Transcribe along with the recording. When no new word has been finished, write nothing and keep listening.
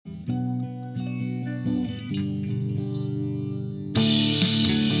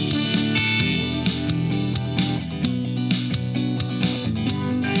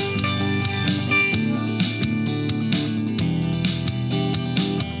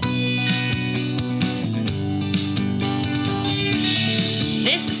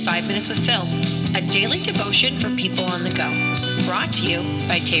5 Minutes with Phil, a daily devotion for people on the go. Brought to you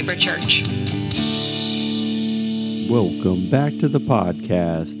by Tabor Church. Welcome back to the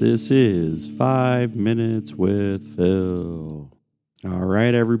podcast. This is 5 Minutes with Phil. All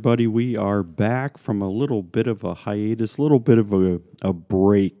right, everybody, we are back from a little bit of a hiatus, a little bit of a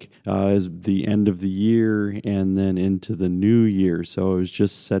break as the end of the year and then into the new year. So I was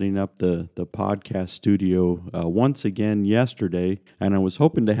just setting up the podcast studio once again yesterday, and I was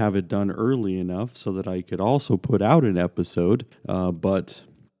hoping to have it done early enough so that I could also put out an episode, but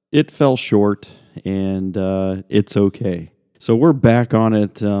it fell short, and it's okay. So we're back on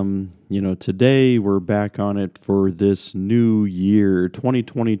it, today we're back on it for this new year,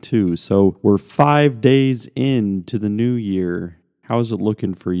 2022. So we're 5 days into the new year. How's it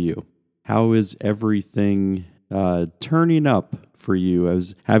looking for you? How is everything turning up for you?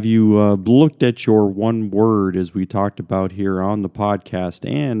 Have you looked at your one word, as we talked about here on the podcast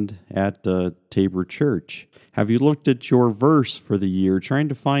and at Tabor Church? Have you looked at your verse for the year, trying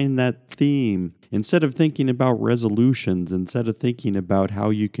to find that theme? Instead of thinking about resolutions, instead of thinking about how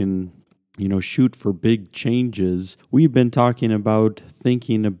you can, shoot for big changes, we've been talking about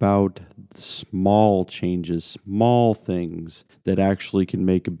thinking about small changes, small things that actually can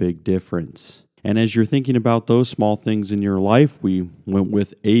make a big difference. And as you're thinking about those small things in your life, we went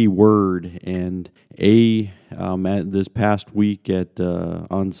with a word, and at this past week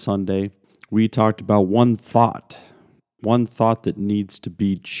on Sunday, we talked about one thought that needs to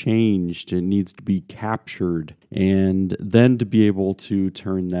be changed, it needs to be captured, and then to be able to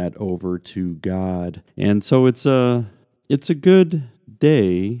turn that over to God. And so it's a good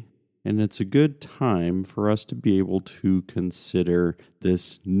day, and it's a good time for us to be able to consider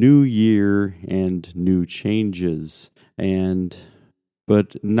this new year and new changes,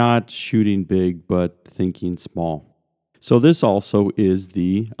 but not shooting big, but thinking small. So this also is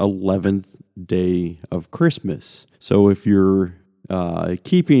the 11th day of Christmas. So if you're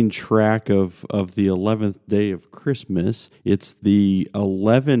keeping track of the 11th day of Christmas, it's the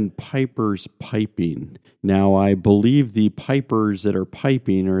 11 pipers piping. Now, I believe the pipers that are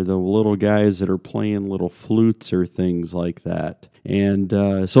piping are the little guys that are playing little flutes or things like that. And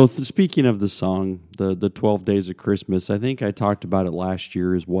so speaking of the song, the 12 Days of Christmas, I think I talked about it last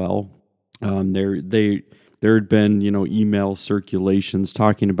year as well. There had been, email circulations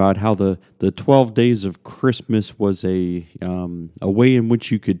talking about how the 12 days of Christmas was a way in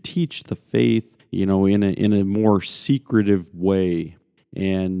which you could teach the faith, in a more secretive way,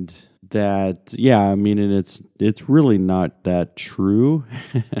 and that, and it's really not that true.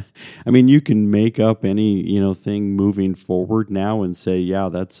 I mean, you can make up any thing moving forward now and say,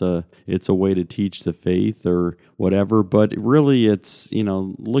 it's a way to teach the faith or whatever. But really, it's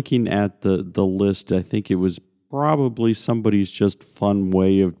looking at the list, I think it was probably somebody's just fun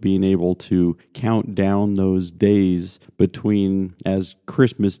way of being able to count down those days between as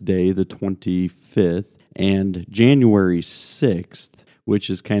Christmas Day, the 25th, and January 6th.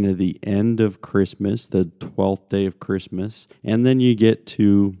 Which is kind of the end of Christmas, the 12th day of Christmas. And then you get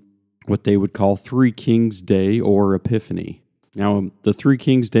to what they would call Three Kings Day or Epiphany. Now, the Three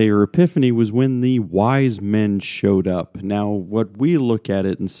Kings Day or Epiphany was when the wise men showed up. Now, what we look at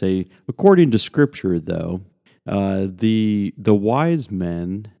it and say, according to Scripture, though, the wise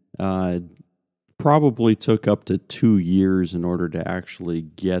men probably took up to 2 years in order to actually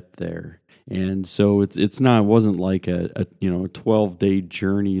get there. And so it wasn't like a 12-day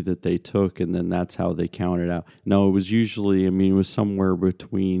journey that they took and then that's how they counted out. No, it was usually, it was somewhere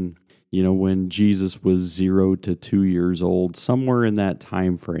between, when Jesus was 0 to 2 years old, somewhere in that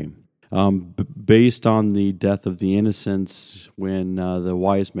time frame. Based on the death of the innocents, when the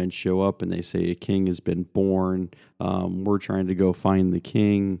wise men show up and they say a king has been born, we're trying to go find the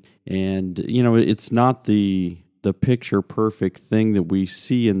king. And, it's not the picture-perfect thing that we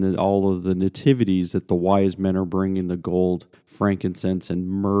see in all of the nativities that the wise men are bringing the gold, frankincense, and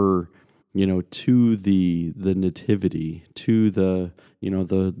myrrh, to the nativity, to the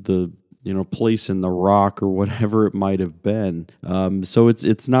place in the rock or whatever it might have been. So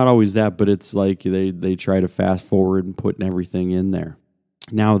it's not always that, but it's like they try to fast forward and putting everything in there.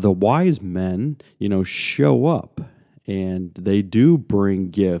 Now the wise men, show up and they do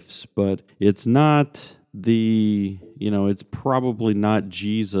bring gifts, but it's not it's probably not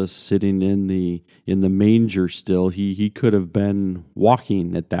Jesus sitting in the manger still. He could have been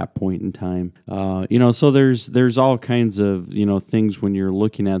walking at that point in time. So there's all kinds of things when you're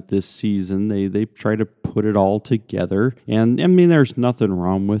looking at this season. They try to put it all together, and there's nothing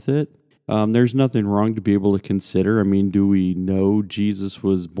wrong with it. There's nothing wrong to be able to consider. Do we know Jesus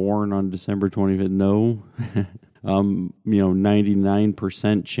was born on December 25th? No.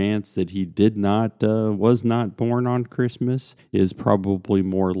 99% chance that he was not born on Christmas is probably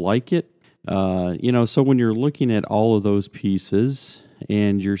more like it. So when you're looking at all of those pieces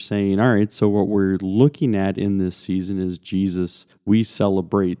and you're saying, all right, so what we're looking at in this season is Jesus. We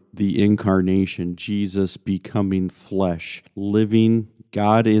celebrate the incarnation, Jesus becoming flesh, living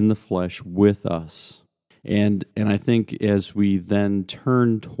God in the flesh with us. And I think as we then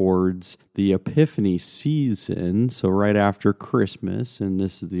turn towards the Epiphany season, so right after Christmas, and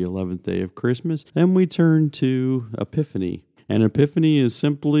this is the 11th day of Christmas, then we turn to Epiphany. And Epiphany is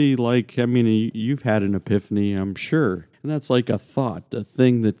simply like, you've had an epiphany, I'm sure. And that's like a thought, a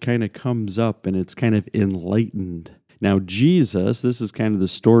thing that kind of comes up and it's kind of enlightened. Now, Jesus, this is kind of the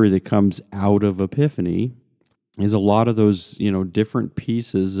story that comes out of Epiphany, is a lot of those, different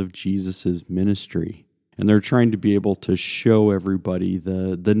pieces of Jesus's ministry. And they're trying to be able to show everybody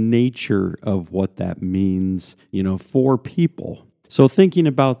the nature of what that means, for people. So thinking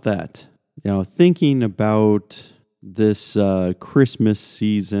about that, thinking about this Christmas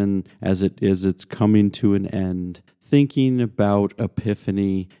season as it's coming to an end, thinking about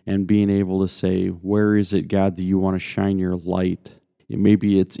Epiphany and being able to say, where is it, God, that you want to shine your light?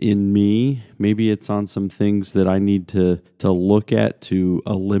 Maybe it's in me. Maybe it's on some things that I need to look at to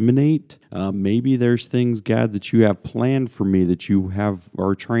eliminate. Maybe there's things, God, that you have planned for me that you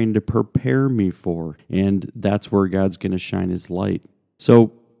are trying to prepare me for. And that's where God's going to shine his light.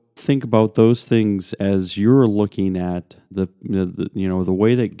 So think about those things as you're looking at the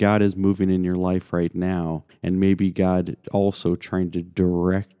way that God is moving in your life right now, and maybe God also trying to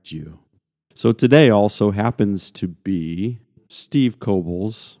direct you. So today also happens to be Steve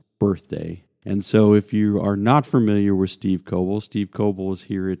Kobel's birthday. And so if you are not familiar with Steve Coble is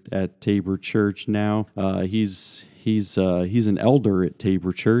here at Tabor Church now. He's an elder at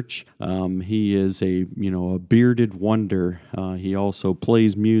Tabor Church. He is a bearded wonder. He also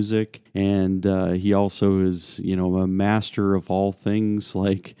plays music, and he also is a master of all things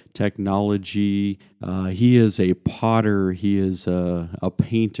like technology. He is a potter. He is a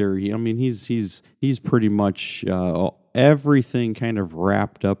painter. He's pretty much everything kind of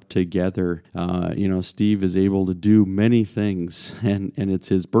wrapped up together. Steve is able to do many things, and it's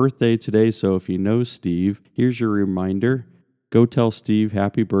his birthday today. So if you know Steve, here's your reminder. Go tell Steve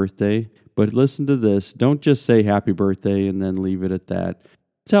happy birthday. But listen to this. Don't just say happy birthday and then leave it at that.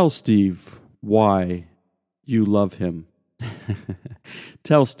 Tell Steve why you love him.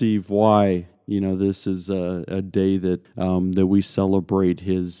 Tell Steve why this is a day that we celebrate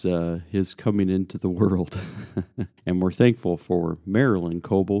his coming into the world. And we're thankful for Marilyn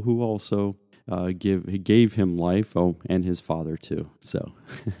Coble, who also gave him life, and his father too. So,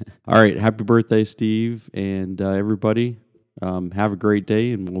 all right, happy birthday, Steve, and everybody, have a great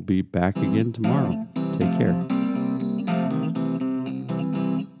day, and we'll be back again tomorrow. Take care.